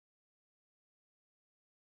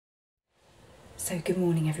So good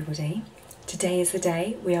morning everybody. Today is the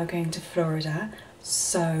day we are going to Florida.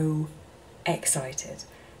 So excited.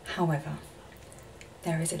 However,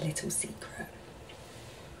 there is a little secret.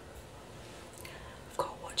 I've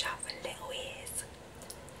got to watch out for little ears.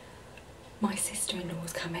 My sister-in-law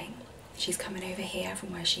is coming. She's coming over here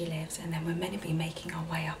from where she lives, and then we're meant to be making our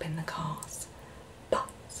way up in the cars. But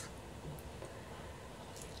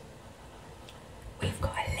we've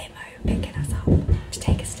got a limo picking us up to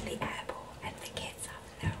take us to the airport, and the kids have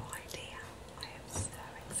no idea. I am so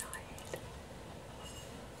excited.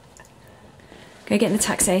 Go get in the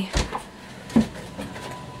taxi.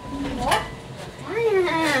 What? I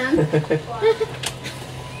am.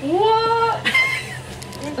 What?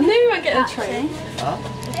 I knew we weren't getting a train. Huh?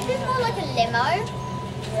 Is this more like a limo?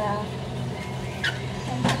 Yeah.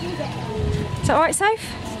 Is that alright, Soph?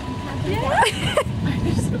 Yeah. I'm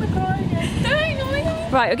just gonna cry again. Don't, oh my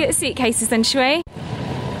God. Right, we'll get the suitcases then, shall we?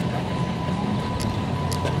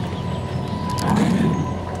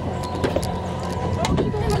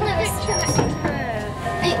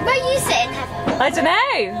 Where are you sitting, Heather? I don't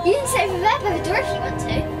know. You can sit over there by the door if you want to.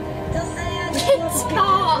 Kids'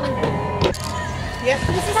 car! Yeah.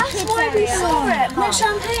 That's why we saw it. More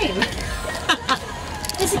champagne.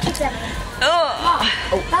 There's a kid's area.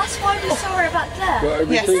 Oh. That's why we saw it back there.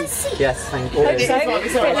 Yes. Yes, thank you. Hope so.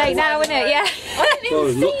 It's a bit late now, isn't it? Yeah. Well,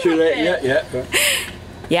 it's not too late yet, but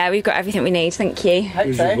Yeah, we've got everything we need, thank you.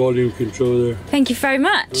 there's your volume control there. Thank you very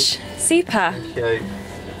much. Super. Okay.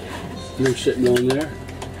 No sitting on there.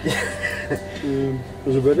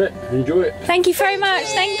 That's about it. Enjoy it. Thank you very much,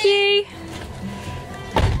 thank you.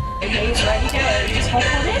 Okay, ready to go. Just hop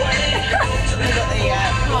on in. We've got the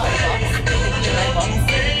party bus, the Euro bus,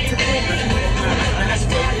 to Bournemouth. It's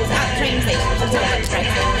at the train station, so it's like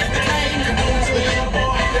train.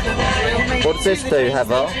 What does this do,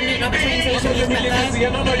 Heather? Meeting up at the train station, we've met there.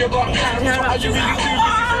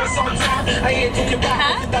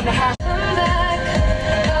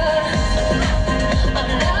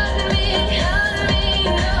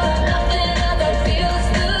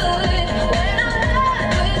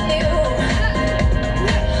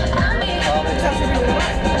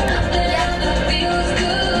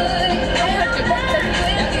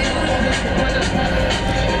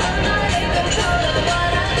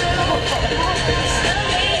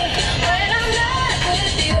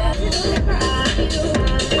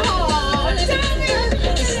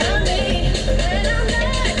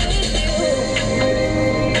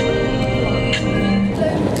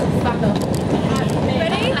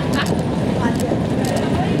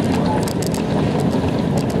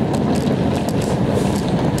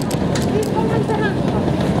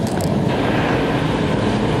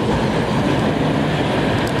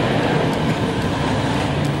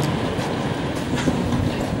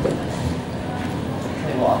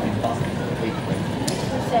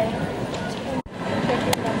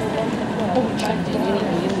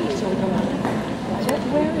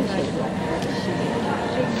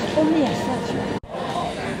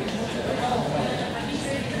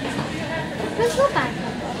 Where's your bag?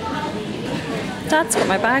 Dad's got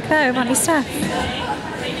my bag there with Auntie Steph.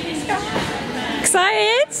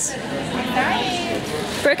 Excited?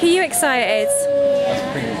 Brooke, are you excited?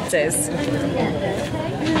 It is.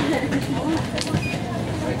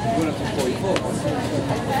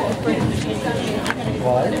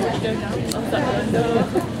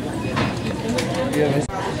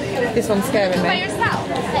 This one's scaring me. By yourself?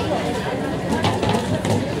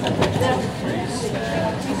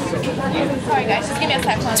 Sorry guys, just give me a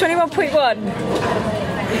second. 21.1.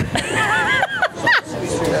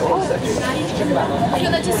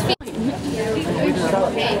 You're gonna just feel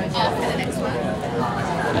okay after the next one.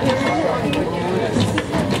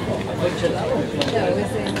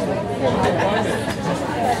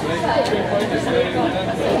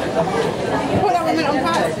 Put that one on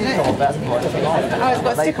fast, isn't it? Oh, it's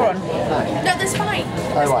got a sticker on. No, that's fine.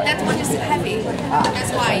 Oh, right. That one is heavy.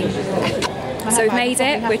 That's why. So we've made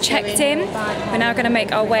it, we're checked in. We're now going to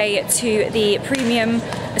make our way to the premium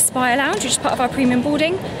Aspire Lounge, which is part of our premium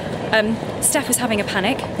boarding. Steph was having a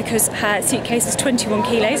panic because her suitcase is 21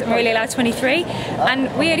 kilos and we're only allowed 23, and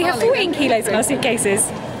we only have 14 kilos in our suitcases.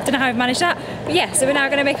 Don't know how we've managed that, but yeah, so we're now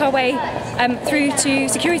going to make our way through to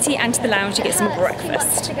security and to the lounge to get some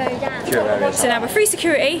breakfast. So now we're through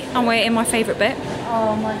security and we're in my favourite bit.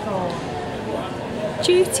 Oh my God.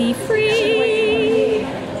 Duty free.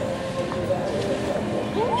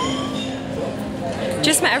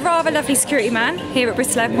 Just met a rather lovely security man here at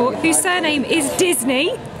Bristol Airport whose surname is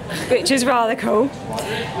Disney, which is rather cool.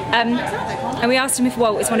 And we asked him if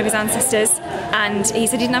Walt is one of his ancestors, and he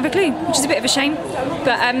said he didn't have a clue, which is a bit of a shame.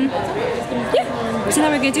 But Yeah, so now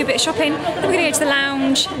we're going to do a bit of shopping, then we're going to go to the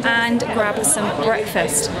lounge and grab some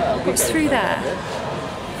breakfast. What's through there?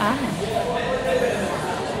 Ah.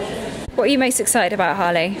 What are you most excited about,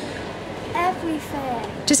 Harley?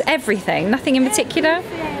 Everything. Just everything? Nothing in particular?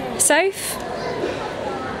 Everything. Soph?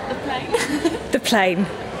 The plane. The plane.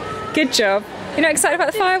 Good job. You're not excited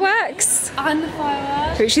about the fireworks? And the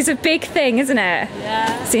fireworks. Which is a big thing, isn't it?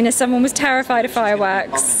 Yeah. Seeing as someone was terrified of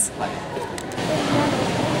fireworks.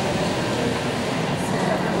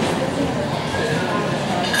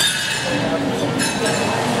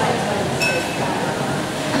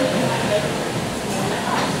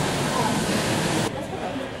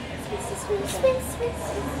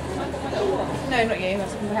 No, not you.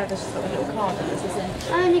 That's my hair just got a little card that this is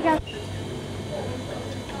in. I only got.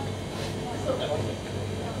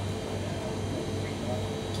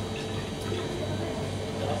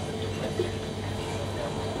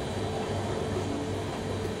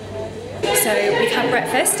 So we've had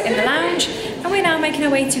breakfast in the lounge and we're now making our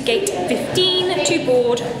way to gate 15 to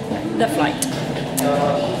board the flight.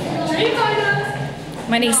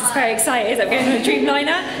 My niece is very excited that we're going on a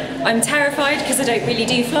Dreamliner. I'm terrified because I don't really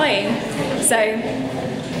do flying. So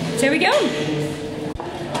here we go.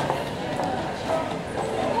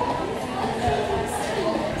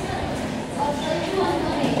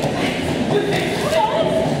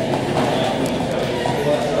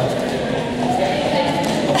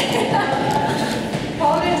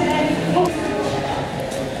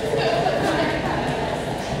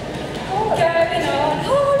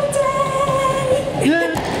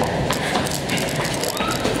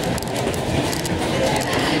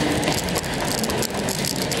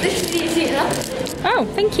 Oh,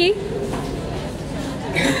 thank you.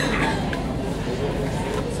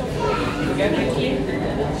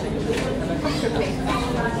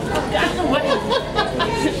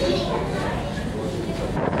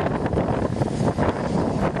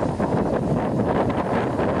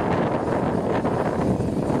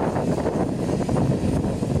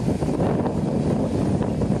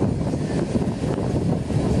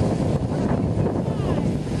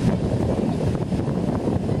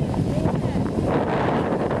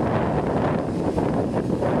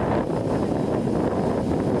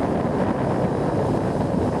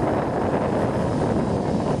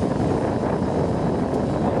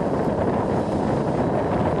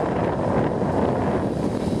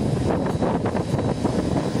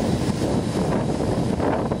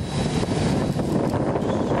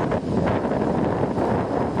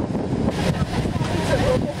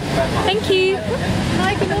 Thank you.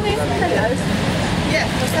 Hi, good morning. Hello. Yeah,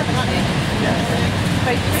 just have money.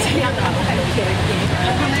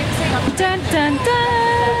 Dun dun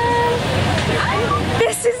dun!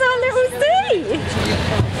 This is our little seat!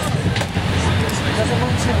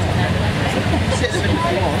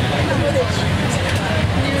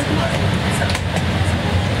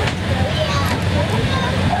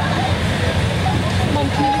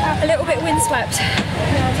 A little bit windswept,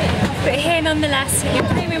 but here nonetheless, your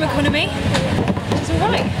premium economy is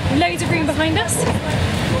alright. Loads of room behind us,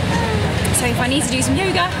 so if I need to do some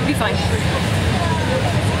yoga, I'll be fine.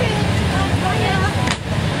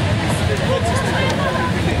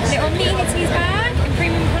 Little amenities bag in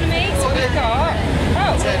premium economy, so we've got,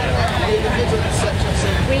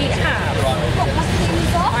 we have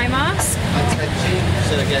eye mask,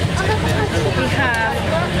 we have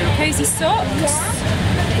cozy socks,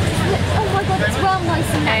 Oh my god, it's well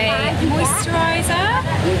nice and a moisturiser,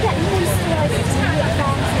 You get moisturiser to your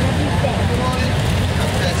arms and everything.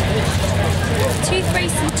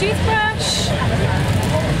 toothpaste and toothbrush,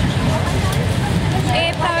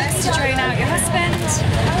 earplugs to drone out your husband,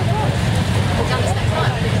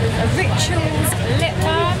 a Rituals lip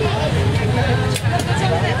balm,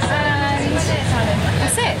 and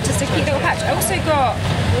that's it, just a cute little patch. I also got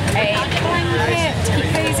a blanket to keep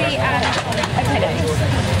cosy and a pillow,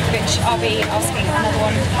 which I'll be asking another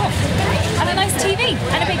one off, and a nice TV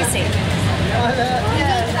and a bigger seat.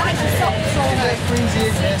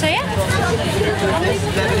 So yeah,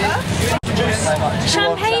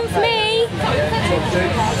 champagne for me.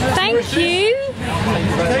 Thank you.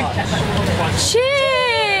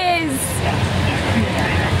 Cheers.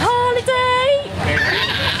 Holiday.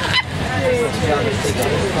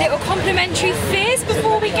 Little complimentary fizz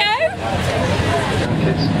before we go.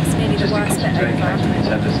 It's nearly the worst bit over.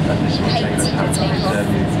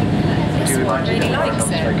 This one really likes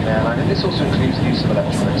it. This also includes the use of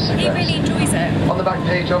electronic cigarettes. He really enjoys it. On the back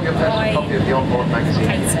page of your personal copy of the onboard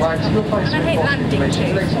magazine, you'll find some important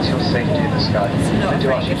information related to your safety in the sky. I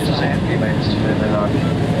do ask you just to take a few moments to fill in our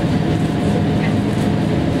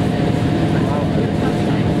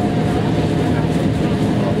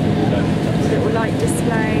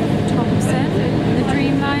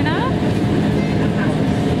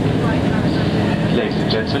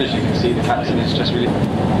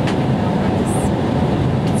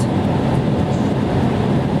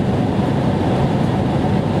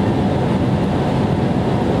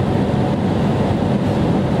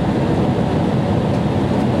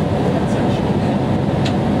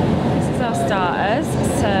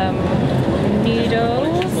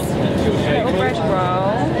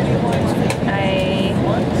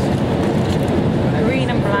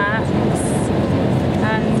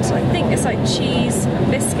cheese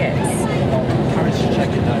biscuits.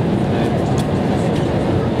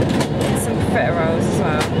 Some fritter rolls as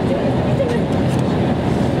well.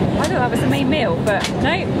 I thought that was the main meal, but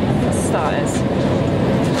no, that's starters.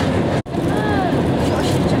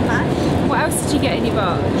 Sausage and mash. What else did you get in your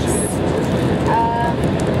box?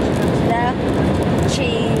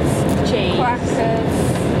 Cheese. Crackers.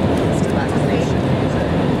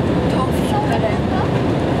 Toffee pudding.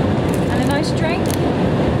 And a nice drink?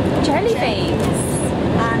 Jelly beans.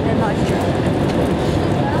 And a nice drink.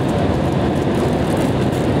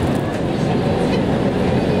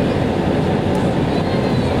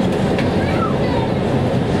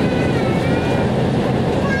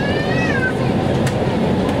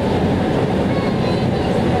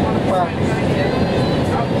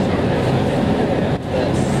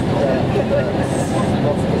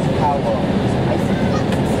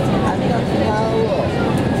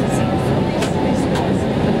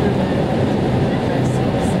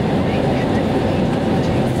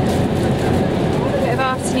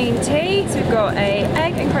 Tea. So we've got a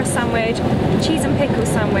egg and crust sandwich, cheese and pickle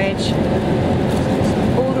sandwich,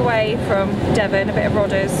 all the way from Devon, a bit of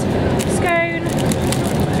Rodders, scone,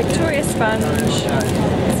 Victoria sponge,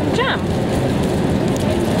 and some jam.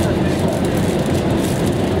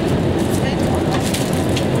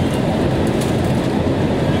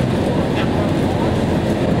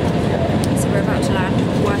 So we're about to land.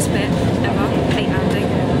 Worst bit ever. Hate landing.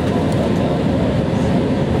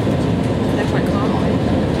 They're quite calm.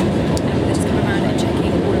 They're just coming around and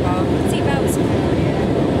checking all of our seatbelts. And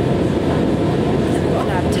then we've got to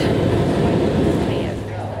land.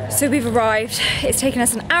 So we've arrived. It's taken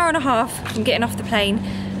us an hour and a half from getting off the plane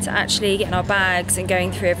to actually getting our bags and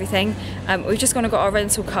going through everything. We've just gone and got our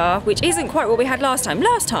rental car, which isn't quite what we had last time.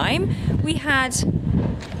 Last time we had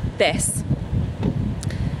this.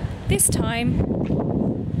 This time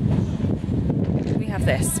we have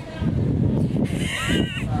this.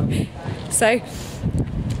 So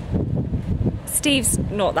Steve's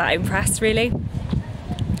not that impressed really,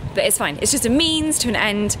 but it's fine. It's just a means to an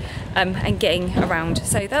end and getting around,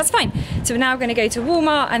 so that's fine. So we're now going to go to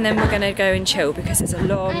Walmart and then we're going to go and chill because it's a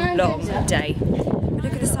long, long day. But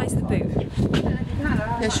look at the size of the boot.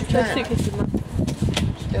 Yes, you can.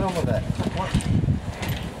 Get on with it.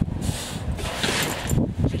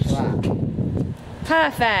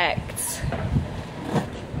 Perfect.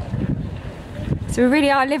 So we really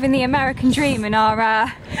are living the American dream in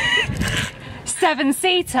our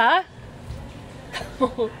 7-seater.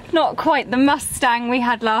 Not quite the Mustang we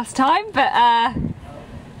had last time, but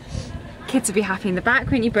kids will be happy in the back,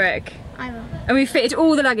 won't you, Brooke? I will. And we fitted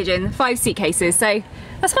all the luggage in, 5 suitcases, so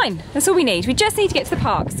that's fine. That's all we need. We just need to get to the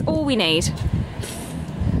parks, all we need.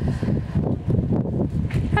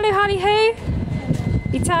 Hello, Harley Hoo.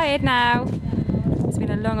 You tired now? It's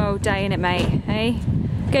been a long old day, innit, mate? Hey?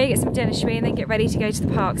 Go get some dinner, shall we, and then get ready to go to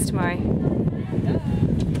the parks tomorrow.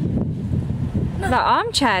 Like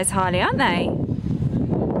armchairs, Harley, aren't they?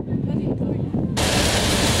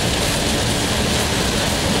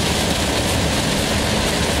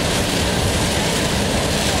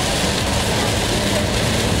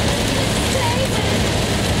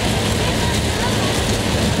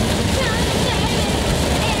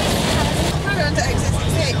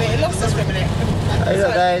 Hey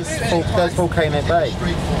look, there's Volcano Bay.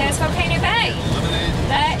 There's Volcano Bay.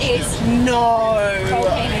 There is No!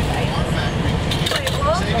 Volcano Bay.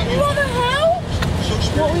 What the hell?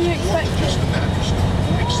 What were you expecting?